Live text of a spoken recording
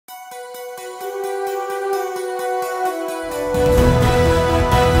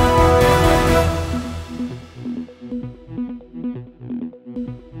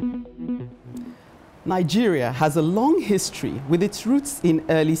Nigeria has a long history with its roots in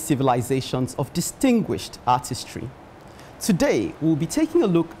early civilizations of distinguished artistry. Today, we'll be taking a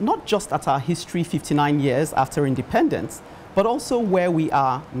look not just at our history 59 years after independence, but also where we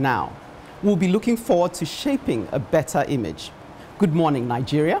are now. We'll be looking forward to shaping a better image. Good morning,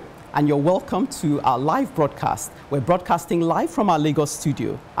 Nigeria, and you're welcome to our live broadcast. We're broadcasting live from our Lagos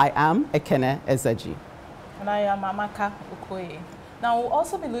studio. I am Ekene Ezeji. And I am Amaka Okoye. Now, we'll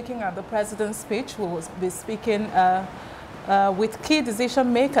also be looking at the president's speech. We will be speaking with key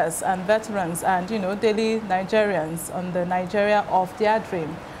decision makers and veterans and, daily Nigerians on the Nigeria of their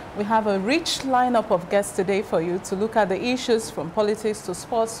dream. We have a rich lineup of guests today for you to look at the issues from politics to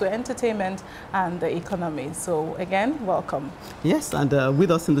sports to entertainment and the economy. So, again, welcome. Yes, and with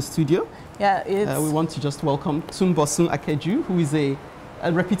us in the studio, we want to just welcome Tunbosun Akeju, who is a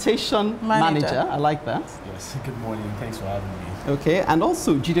reputation manager. I like that. Yes, good morning. Thanks for having me. Okay, and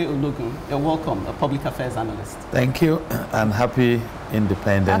also Jide Ologun, you're welcome, a public affairs analyst. Thank you, and happy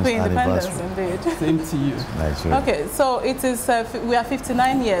Independence Anniversary. Indeed. Same to you. Nigeria. Okay, so it is, we are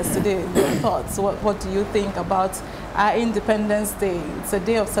 59 years today. Your thoughts, what do you think about our Independence Day? It's a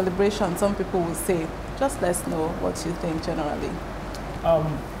day of celebration, some people will say. Just let us know what you think generally.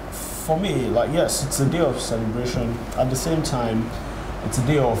 For me, yes, it's a day of celebration. At the same time, it's a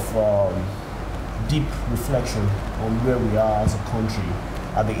day of deep reflection on where we are as a country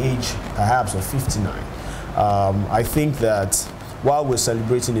at the age, perhaps, of 59. I think that while we're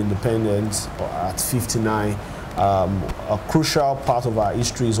celebrating independence at 59, a crucial part of our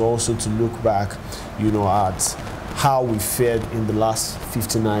history is also to look back, at how we fared in the last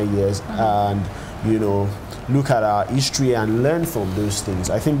 59 years and, look at our history and learn from those things.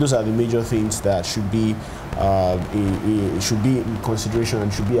 I think those are the major things that should be in consideration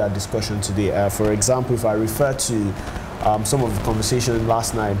and should be our discussion today. For example, if I refer to some of the conversation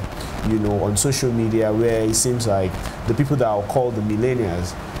last night, on social media, where it seems like the people that are called the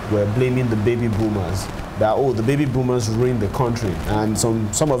millennials were blaming the baby boomers. That, oh, the baby boomers ruined the country. And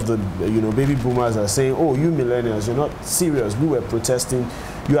some of the baby boomers are saying, oh, you millennials, you're not serious. We were protesting.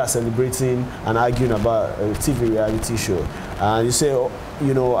 You are celebrating and arguing about a TV reality show. And you say,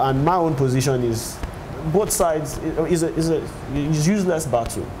 and my own position is both sides is useless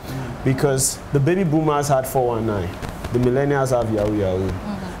battle, because the baby boomers had 419, the millennials have Yahoo Yahoo.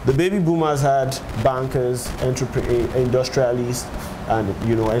 The baby boomers had bankers, industrialists, and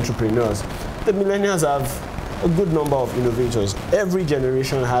entrepreneurs. The millennials have a good number of innovators. Every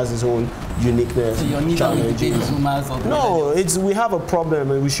generation has its own uniqueness. So you're neither with the baby boomers or the millennials? No, we have a problem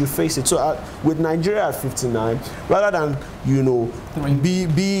and we should face it. So with Nigeria at 59, rather than be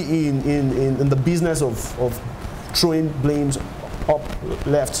in the business of throwing blames up,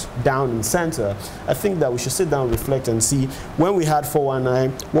 left, down, and center, I think that we should sit down, reflect, and see when we had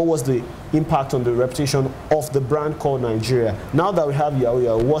 419, what was the impact on the reputation of the brand called Nigeria. Now that we have Yahoo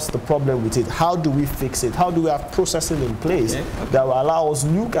Yahoo, what's the problem with it? How do we fix it? How do we have processing in place that will allow us to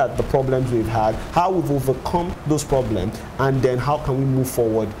look at the problems we've had, how we've overcome those problems, and then how can we move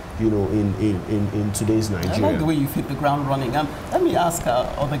forward, in today's Nigeria. I like the way you hit the ground running. Let me ask our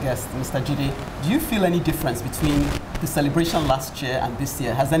other guest, Mr. Jide, do you feel any difference between the celebration last year and this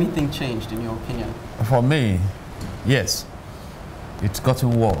year? Has anything changed in your opinion? For me, yes. It's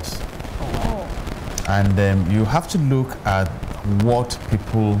gotten worse. And you have to look at what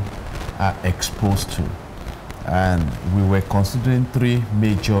people are exposed to. And we were considering 3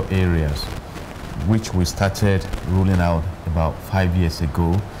 major areas, which we started rolling out about 5 years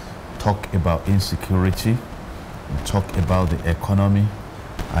ago. Talk about insecurity, you talk about the economy,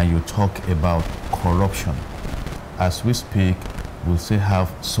 and you talk about corruption. As we speak, we'll still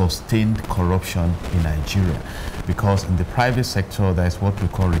have sustained corruption in Nigeria, because in the private sector, there is what we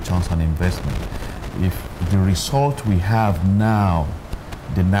call returns on investment. If the result we have now,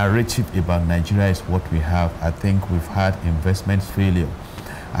 the narrative about Nigeria is what we have, I think we've had investment failure.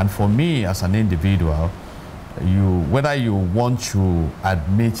 And for me, as an individual, whether you want to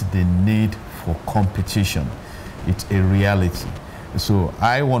admit the need for competition, it's a reality. So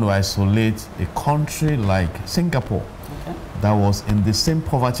I want to isolate a country like Singapore that was in the same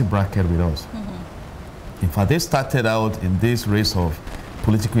poverty bracket with us. In fact, they started out in this race of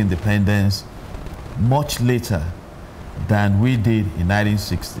political independence much later than we did in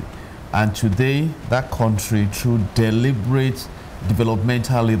 1960. And today, that country, through deliberate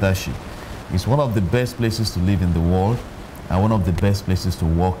developmental leadership, is one of the best places to live in the world and one of the best places to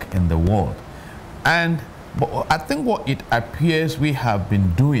work in the world. But I think what it appears we have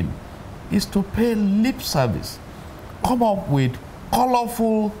been doing is to pay lip service, come up with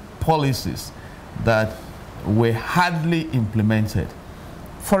colorful policies that were hardly implemented.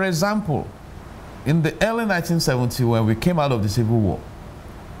 For example, in the early 1970s, when we came out of the Civil War,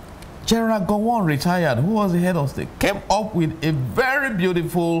 General Gowon, retired, who was the head of state, came up with a very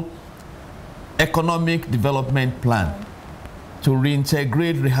beautiful economic development plan to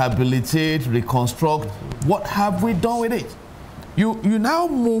reintegrate, rehabilitate, reconstruct. What have we done with it? You now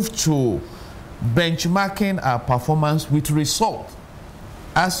move to benchmarking our performance with results.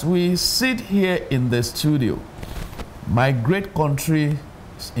 As we sit here in the studio, my great country's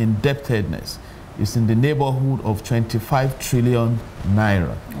indebtedness is in the neighborhood of 25 trillion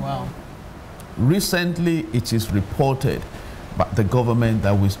naira. Wow. Recently, it is reported by the government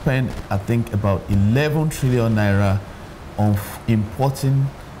that we spend, I think, about 11 trillion naira on importing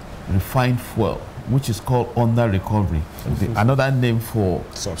refined fuel, which is called under recovery, another name for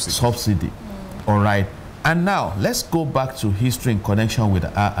subsidy. All right. And now, let's go back to history in connection with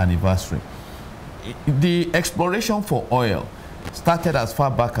our anniversary. The exploration for oil started as far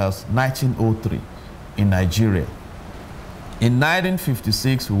back as 1903 in Nigeria. In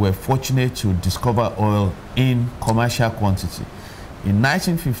 1956, we were fortunate to discover oil in commercial quantity. In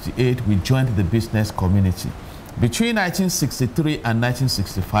 1958, we joined the business community. Between 1963 and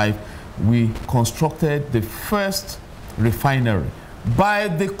 1965, we constructed the first refinery by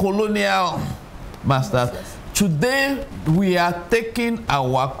the colonial masters. Today, we are taking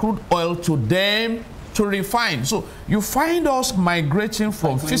our crude oil to them to refine. So you find us migrating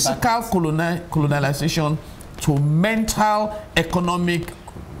from physical colonialization to mental economic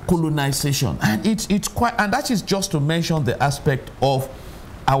colonization. And it's quite, and that is just to mention the aspect of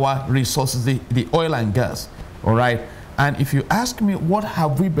our resources, the oil and gas. All right. And if you ask me, what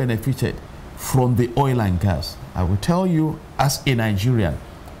have we benefited from the oil and gas? I will tell you, as a Nigerian,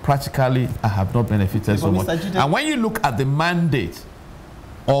 practically I have not benefited so much. And when you look at the mandate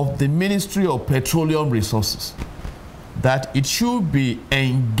of the Ministry of Petroleum Resources, that it should be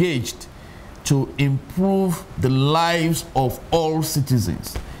engaged to improve the lives of all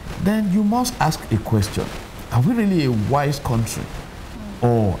citizens, then you must ask a question. Are we really a wise country,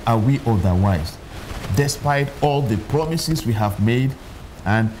 or are we otherwise? Despite all the promises we have made,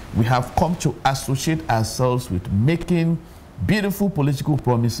 and we have come to associate ourselves with making beautiful political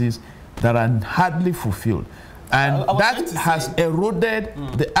promises that are hardly fulfilled. And that has eroded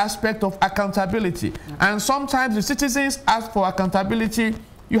the aspect of accountability. And sometimes the citizens ask for accountability,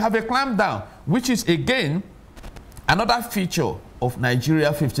 you have a clampdown, which is again another feature of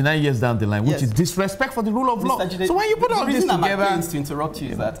Nigeria 59 years down the line, which is disrespect for the rule of law. So when you put all this together... To interrupt you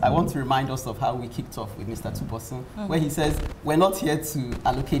is that I want to remind us of how we kicked off with Mr. Tubosun, where he says, we're not here to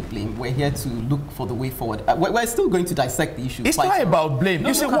allocate blame, we're here to look for the way forward. We're still going to dissect the issue. It's not about blame.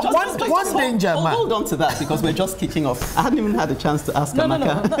 You see, one danger, man. Hold on to that, because we're just kicking off. I hadn't even had a chance to ask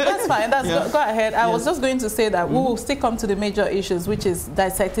Amaka. No, that's fine. Go ahead. I was just going to say that we will still come to the major issues, which is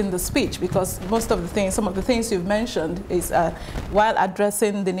dissecting the speech, because most of the things, some of the things you've mentioned is while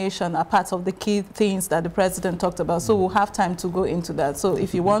addressing the nation are part of the key things that the president talked about. So we'll have time to go into that. So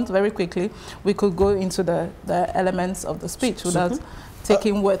if you want, very quickly, we could go into the elements of the speech without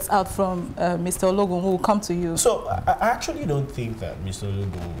taking words out from Mr. Ologun, who will come to you. So I actually don't think that Mr.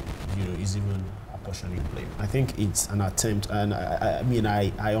 Ologun, is even apportioning blame. I think it's an attempt, and I mean,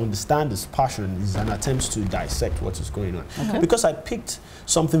 I understand this passion. It's an attempt to dissect what is going on. Because I picked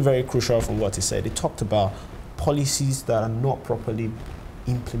something very crucial from what he said. He talked about policies that are not properly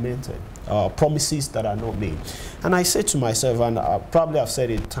implemented, promises that are not made. And I said to myself, and probably I've said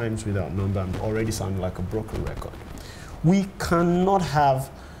it times without number, I'm already sounding like a broken record. We cannot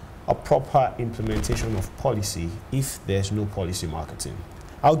have a proper implementation of policy if there's no policy marketing.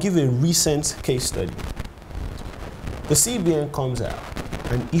 I'll give a recent case study. The CBN comes out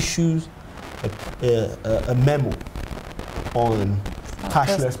and issues a memo on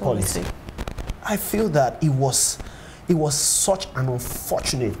cashless policy. I feel that it was such an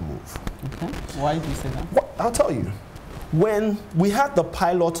unfortunate move. Okay. Why do you say that? Well, I'll tell you. When we had the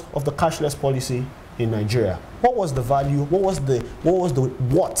pilot of the cashless policy in Nigeria, what was the value? What was the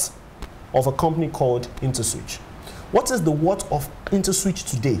what of a company called InterSwitch? What is the what of InterSwitch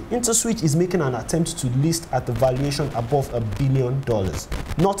today? InterSwitch is making an attempt to list at the valuation above $1 billion,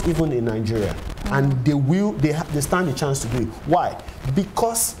 not even in Nigeria, and they stand a chance to do it. Why?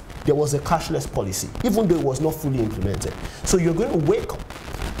 Because there was a cashless policy, even though it was not fully implemented. So you're going to wake up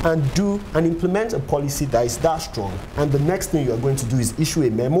and do and implement a policy that is that strong, and the next thing you're going to do is issue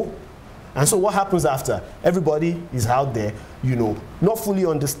a memo. And so what happens after? Everybody is out there, not fully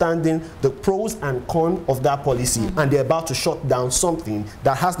understanding the pros and cons of that policy, and they're about to shut down something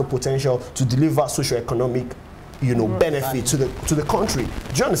that has the potential to deliver socioeconomic benefit to the country.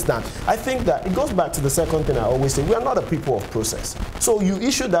 Do you understand? I think that it goes back to the second thing I always say. We are not a people of process. So you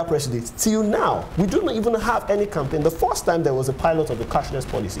issued that press release. Till now, we do not even have any campaign. The first time there was a pilot of the cashless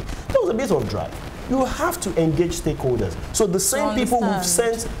policy, there was a bit of drive. You have to engage stakeholders. So the same people we've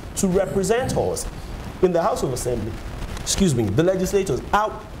sent to represent us in the House of Assembly, the legislators,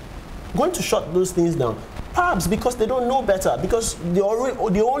 are going to shut those things down. Perhaps because they don't know better, because they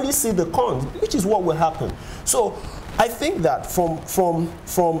only see the cons, which is what will happen. So I think that from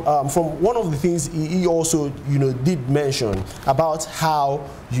one of the things he also did mention about how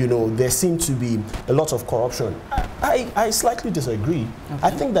there seemed to be a lot of corruption. I slightly disagree. Okay.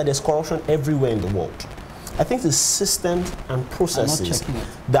 I think that there's corruption everywhere in the world. I think the systems and processes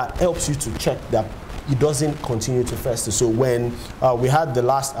that helps you to check that it doesn't continue to fester. So when we had the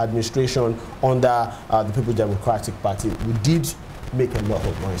last administration under the People's Democratic Party, we did make a lot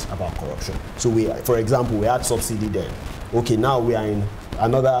of noise about corruption. So for example, we had subsidy then. Okay, now we are in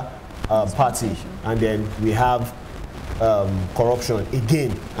another party, and then we have corruption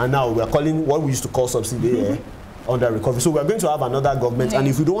again, and now we are calling what we used to call subsidy under recovery. So we're going to have another government, and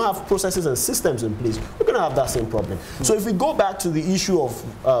if we don't have processes and systems in place, we're going to have that same problem. So if we go back to the issue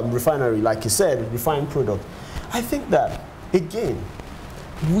of refinery, like you said, refined product, I think that, again,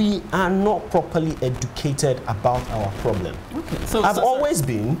 we are not properly educated about our problem. Okay. So I've always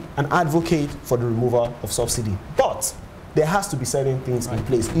been an advocate for the removal of subsidy, but there has to be certain things in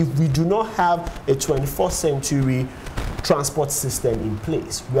place. If we do not have a 21st century transport system in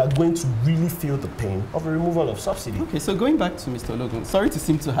place, we are going to really feel the pain of the removal of subsidy. Okay, so going back to Mr. Ologun, sorry to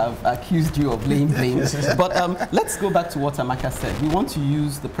seem to have accused you of laying blame, but let's go back to what Amaka said. We want to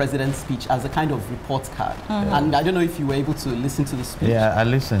use the president's speech as a kind of report card. And I don't know if you were able to listen to the speech. Yeah, I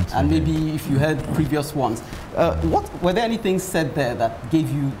listened to and maybe if you heard previous ones. Were there anything said there that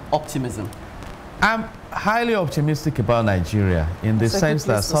gave you optimism? I'm highly optimistic about Nigeria in the sense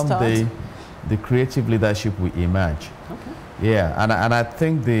that someday the creative leadership will emerge. Okay. Yeah, and I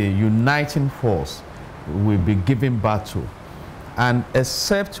think the uniting force will be giving battle. And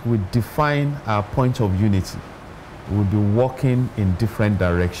except we define our point of unity, we'll be walking in different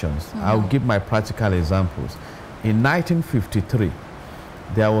directions. I'll give my practical examples. In 1953,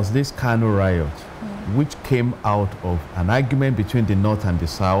 there was this Kano riot, which came out of an argument between the North and the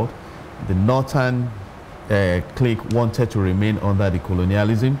South. The Northern clique wanted to remain under the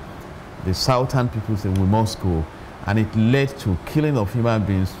colonialism. The Southern people said, we must go. And it led to killing of human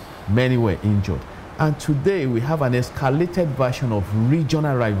beings. Many were injured. And today we have an escalated version of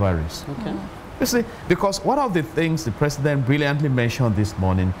regional rivalries. Okay. You see, because one of the things the president brilliantly mentioned this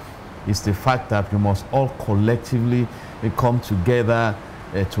morning is the fact that we must all collectively come together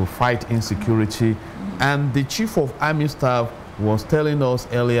to fight insecurity. And the Chief of Army Staff was telling us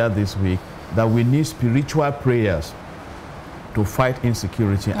earlier this week that we need spiritual prayers to fight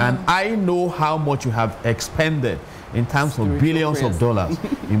insecurity. And I know how much you have expended in terms of billions of dollars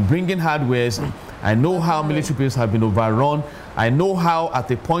in bringing hardwares. I know how military bases have been overrun. I know how at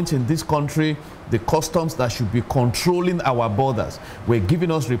a point in this country, the customs that should be controlling our borders were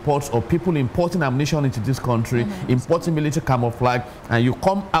giving us reports of people importing ammunition into this country, importing military camouflage, and you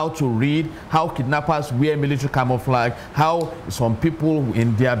come out to read how kidnappers wear military camouflage, how some people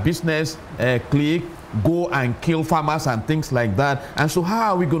in their business clique go and kill farmers and things like that. And so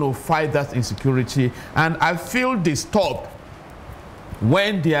how are we going to fight that insecurity? And I feel disturbed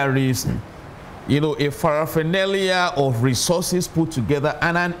when there is a paraphernalia of resources put together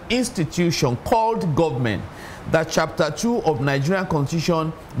and an institution called government that Chapter 2 of Nigerian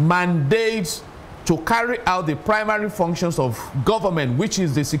Constitution mandates to carry out the primary functions of government, which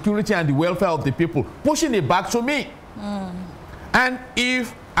is the security and the welfare of the people, pushing it back to me. And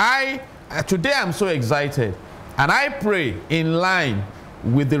if today I'm so excited, and I pray in line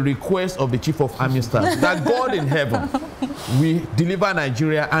with the request of the Chief of Army Staff that God in heaven will deliver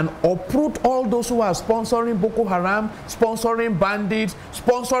Nigeria and uproot all those who are sponsoring Boko Haram, sponsoring bandits,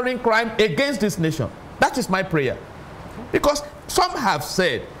 sponsoring crime against this nation. That is my prayer. Because some have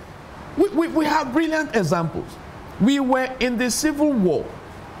said, we have brilliant examples. We were in the Civil War.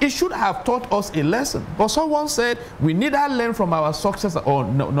 It should have taught us a lesson. But someone said we neither learn from our success or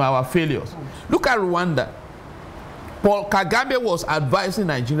our failures. Look at Rwanda. Paul Kagame was advising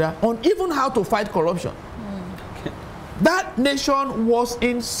Nigeria on even how to fight corruption. That nation was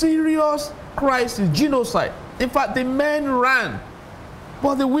in serious crisis, genocide. In fact, the men ran,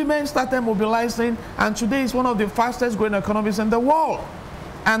 but the women started mobilizing, and today is one of the fastest growing economies in the world.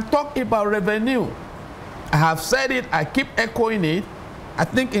 And talk about revenue. I have said it, I keep echoing it. I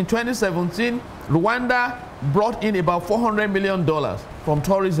think in 2017, Rwanda brought in about $400 million from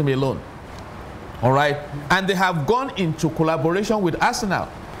tourism alone. all right? And they have gone into collaboration with Arsenal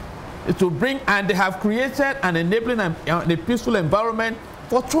to bring, and they have created an enabling and a peaceful environment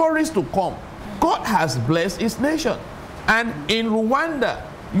for tourists to come. God has blessed his nation. And in Rwanda,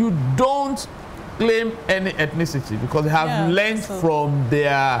 you don't claim any ethnicity because they have learned from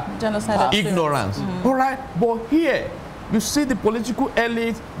their ignorance. All right, but here, you see the political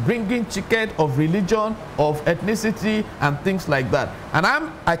elite bringing ticket of religion, of ethnicity, and things like that. And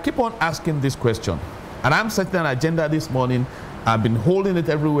I keep on asking this question. And I'm setting an agenda this morning. I've been holding it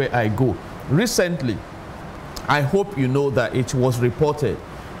everywhere I go. Recently, I hope you know that it was reported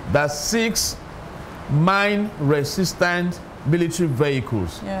that 6 mine-resistant military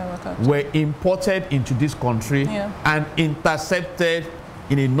vehicles were imported into this country and intercepted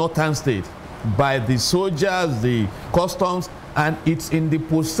in a northern state by the soldiers, the customs, and it's in the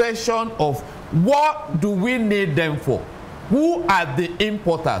possession of. What do we need them for? Who are the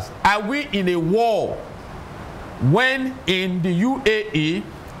importers? Are we in a war when in the UAE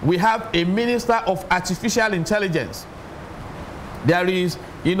we have a minister of artificial intelligence? There is,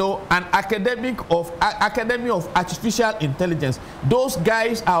 you know, an academy of artificial intelligence. Those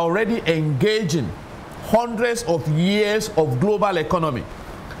guys are already engaging hundreds of years of global economy.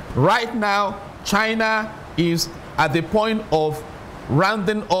 Right now, China is at the point of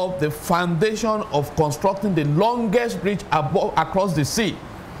rounding up the foundation of constructing the longest bridge across the sea.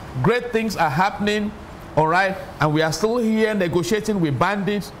 Great things are happening, all right, and we are still here negotiating with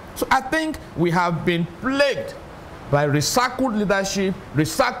bandits. So I think we have been plagued by recycled leadership,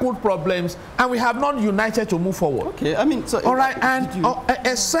 recycled problems, and we have not united to move forward. Okay, I mean, so all right, and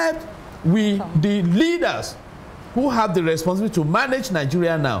except we, the leaders who have the responsibility to manage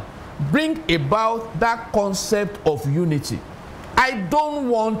Nigeria now, bring about that concept of unity. I don't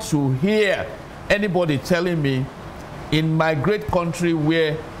want to hear anybody telling me in my great country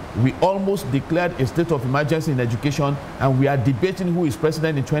where we almost declared a state of emergency in education and we are debating who is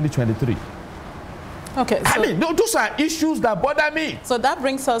president in 2023. Okay, so I mean, those are issues that bother me. So that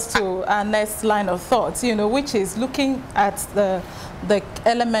brings us to our next line of thoughts, you know, which is looking at the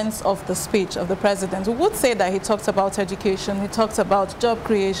elements of the speech of the president. We would say that he talked about education, he talked about job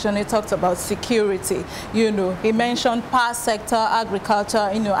creation, he talked about security, you know, he mentioned power sector,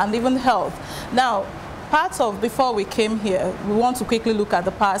 agriculture, you know, and even health. Now, part of, before we came here, we want to quickly look at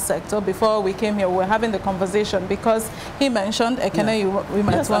the power sector. Before we came here, we were having the conversation because he mentioned, we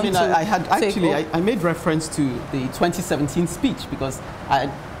might want to I made reference to the 2017 speech because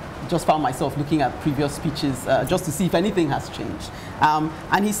I just found myself looking at previous speeches just to see if anything has changed.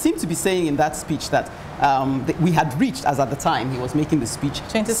 And he seemed to be saying in that speech that we had reached, as at the time he was making the speech,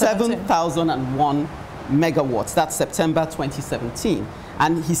 7,001 megawatts. That's September 2017.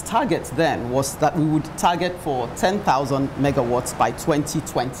 And his target then was that we would target for 10,000 megawatts by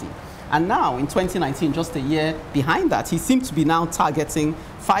 2020. And now, in 2019, just a year behind that, he seemed to be now targeting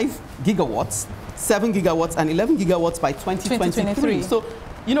 5 gigawatts, 7 gigawatts, and 11 gigawatts by 2023. So,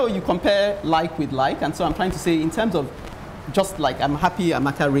 you know, you compare like with like. And so I'm trying to say, in terms of just like, I'm happy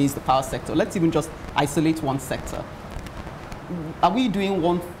Amaka raised the power sector. Let's even just isolate one sector. Are we doing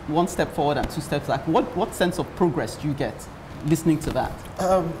one step forward and 2 steps back? What sense of progress do you get listening to that?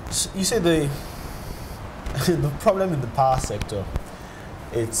 You say the problem in the power sector,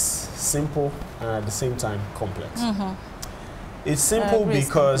 it's simple and at the same time complex. It's simple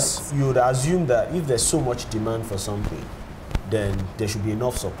because you would assume that if there's so much demand for something, then there should be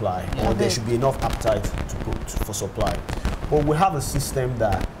enough supply, or there should be enough appetite for supply. But we have a system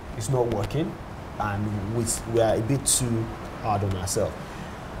that is not working, and we are a bit too hard on ourselves.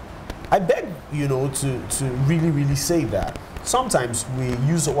 I beg, you know, to really say that sometimes we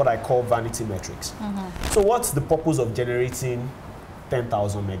use what I call vanity metrics. So what's the purpose of generating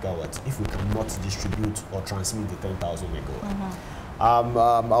 10,000 megawatts if we cannot distribute or transmit the 10,000 megawatts? I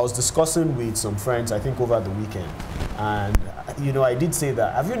was discussing with some friends, I think over the weekend, and you know, I did say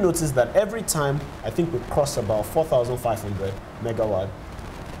that, have you noticed that every time I think we cross about 4,500 megawatt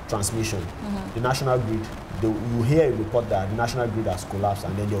transmission, the national grid, you hear a report that the national grid has collapsed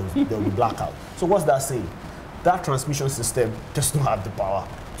and then there will be blackout. So what's that saying? That transmission system does not have the power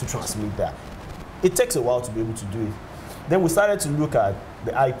to transmit that. It takes a while to be able to do it. Then we started to look at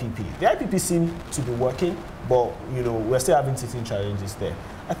the IPP. The IPP seemed to be working, but you know, we're still having certain challenges there.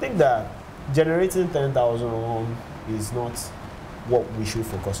 I think that generating 10,000 is not what we should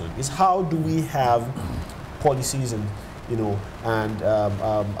focus on. It's how do we have policies and, you know, and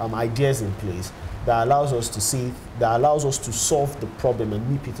ideas in place that allows us to see, that allows us to solve the problem and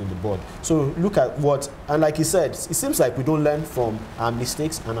nip it in the bud. So look at what, and like he said, it seems like we don't learn from our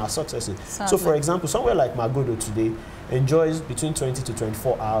mistakes and our successes. So for example, somewhere like Magodo today enjoys between 20 to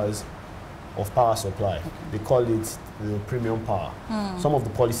 24 hours of power supply. Okay. They call it the premium power. Some of the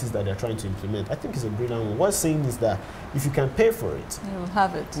policies that they're trying to implement, I think is a brilliant one. What's saying is that if you can pay for it, you'll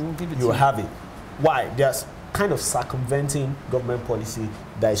have it. You'll have it. Why? There's kind of circumventing government policy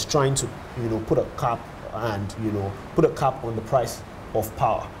that is trying to, put a cap and, put a cap on the price of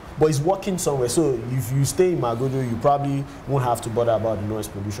power. But it's working somewhere. So if you stay in Magodo, you probably won't have to bother about the noise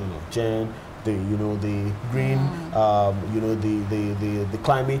pollution of Gen, the green, the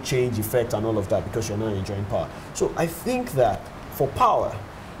climate change effect and all of that, because you're not enjoying power. So I think that for power,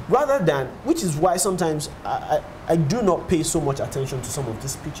 rather than, which is why sometimes I do not pay so much attention to some of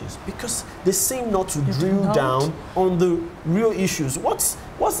these speeches, because they seem not to drill down on the real issues. What's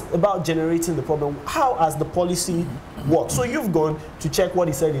about generating the problem? How has the policy worked? So you've gone to check what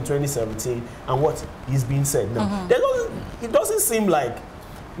he said in 2017 and what is being said now. It doesn't seem like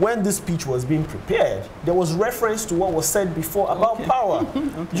when this speech was being prepared, there was reference to what was said before about power.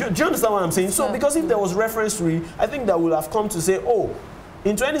 Do you understand what I'm saying? So because if there was reference to it, I think that would have come to say, oh,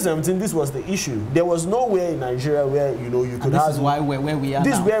 in 2017, this was the issue. There was nowhere in Nigeria where, you could have... This is why where we are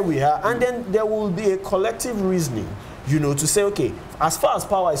This now. is where we are. And then there will be a collective reasoning, to say, okay, as far as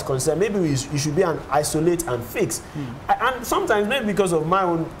power is concerned, maybe it should be an isolate and fix. And sometimes, maybe because of my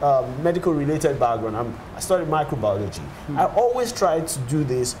own medical-related background, I studied microbiology. I always try to do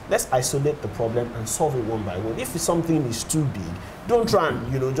this. Let's isolate the problem and solve it one by one. If something is too big, don't try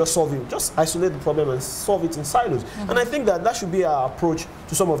and, just solve it. Just isolate the problem and solve it in silos. And I think that should be our approach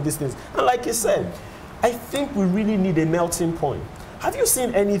to some of these things. And like you said, I think we really need a melting point. Have you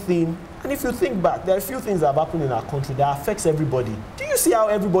seen anything? And if you think back, there are a few things that have happened in our country that affects everybody. Do you see how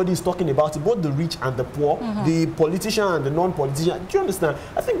everybody is talking about it, both the rich and the poor, the politician and the non-politician? Do you understand?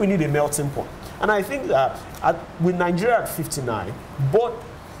 I think we need a melting point. And I think that with Nigeria at 59, but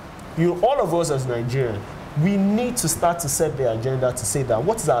all of us as Nigerians, we need to start to set the agenda to say that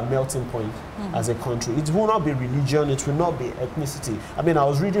what is our melting point as a country? It will not be religion, it will not be ethnicity. I mean, I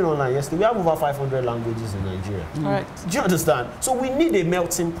was reading online yesterday, we have over 500 languages in Nigeria. Right. Do you understand? So we need a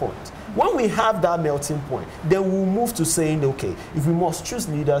melting point. When we have that melting point, then we'll move to saying, okay, if we must choose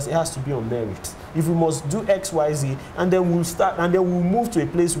leaders, it has to be on merit. If we must do X, Y, Z, and then we'll move to a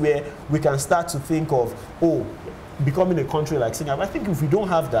place where we can start to think of, becoming a country like Singapore. I think if we don't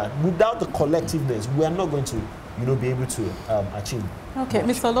have that, without the collectiveness, we are not going to, be able to achieve. Okay,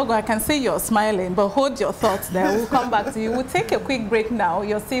 Mr. Logo, I can see you're smiling, but hold your thoughts there. We'll come back to you. We'll take a quick break now.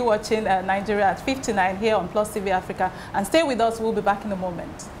 You're still watching Nigeria at 59 here on Plus TV Africa. And stay with us. We'll be back in a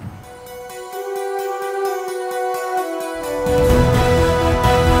moment.